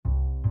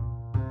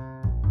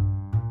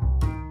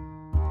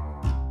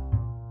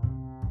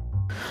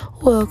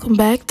Welcome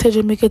back to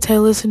Jameka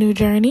Taylor's New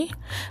Journey.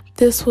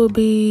 This will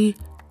be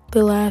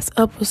the last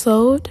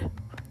episode.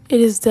 It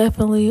is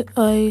definitely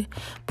a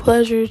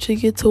pleasure to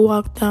get to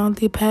walk down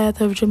the path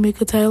of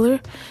Jameka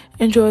Taylor.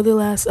 Enjoy the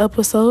last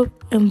episode,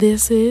 and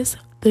this is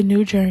The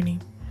New Journey.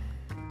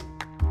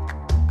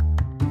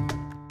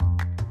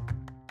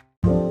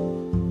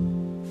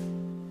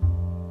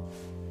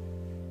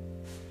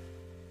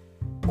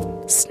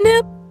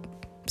 Snip,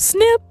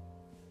 snip,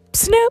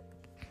 snip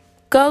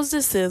goes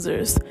the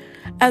scissors.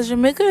 As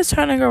Jameka is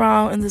turning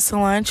around in the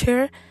salon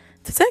chair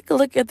to take a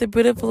look at the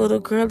beautiful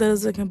little girl that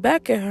is looking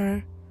back at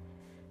her,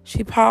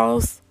 she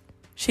pauses.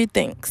 She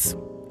thinks,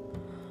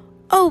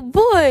 "Oh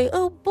boy,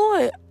 oh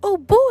boy, oh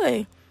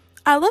boy.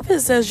 I love it,"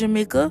 says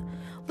Jameka.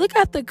 "Look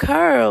at the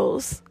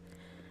curls."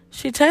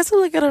 She takes a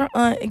look at her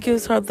aunt and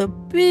gives her the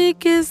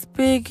biggest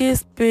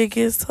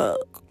hug.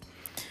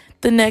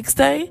 The next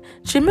day,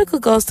 Jameka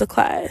goes to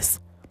class,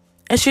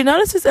 and she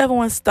notices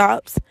everyone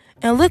stops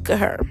and look at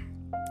her.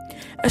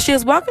 As she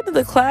is walking to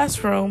the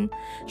classroom,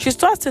 she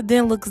starts to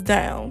then looks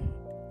down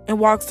and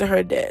walks to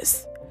her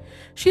desk.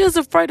 She is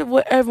afraid of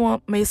what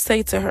everyone may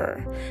say to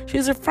her. She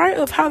is afraid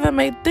of how they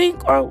may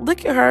think or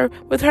look at her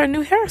with her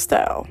new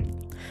hairstyle.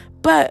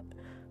 But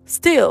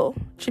still,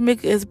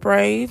 Jameka is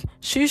brave,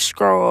 she's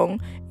strong,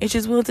 and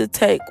she's willing to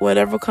take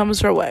whatever comes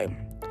her way.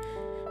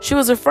 She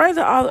was afraid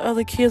that all the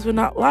other kids would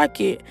not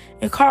like it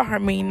and call her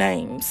mean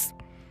names.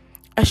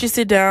 As she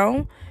sits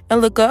down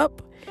and look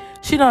up,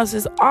 she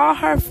notices all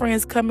her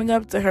friends coming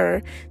up to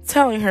her,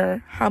 telling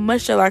her how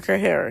much they like her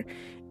hair,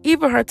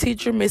 even her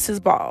teacher,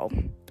 Mrs. Ball.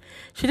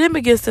 She then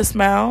begins to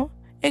smile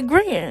and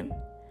grin.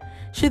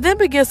 She then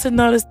begins to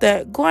notice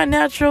that going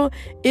natural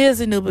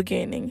is a new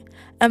beginning,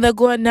 and that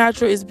going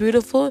natural is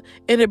beautiful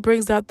and it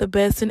brings out the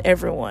best in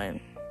everyone.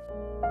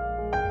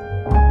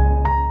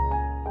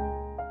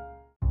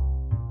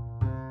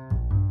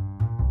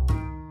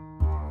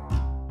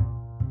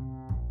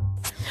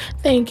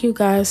 Thank you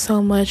guys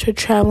so much for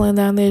traveling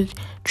down the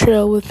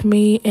trail with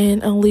me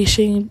and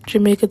unleashing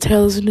Jameka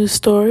Taylor's new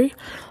story.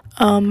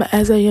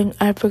 As a young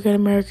African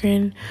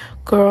American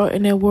girl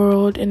in a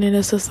world and in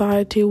a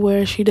society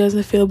where she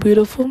doesn't feel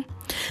beautiful,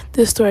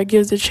 this story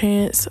gives the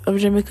chance of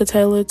Jameka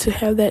Taylor to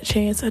have that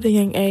chance at a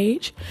young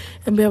age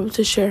and be able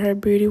to share her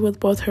beauty with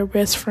both her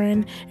best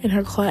friend and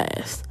her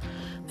class.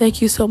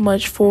 Thank you so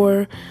much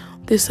for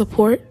the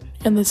support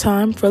and the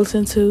time for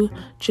listening to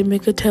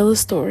Jameka Taylor's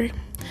story.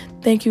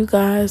 Thank you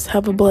guys.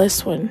 Have a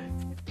blessed one.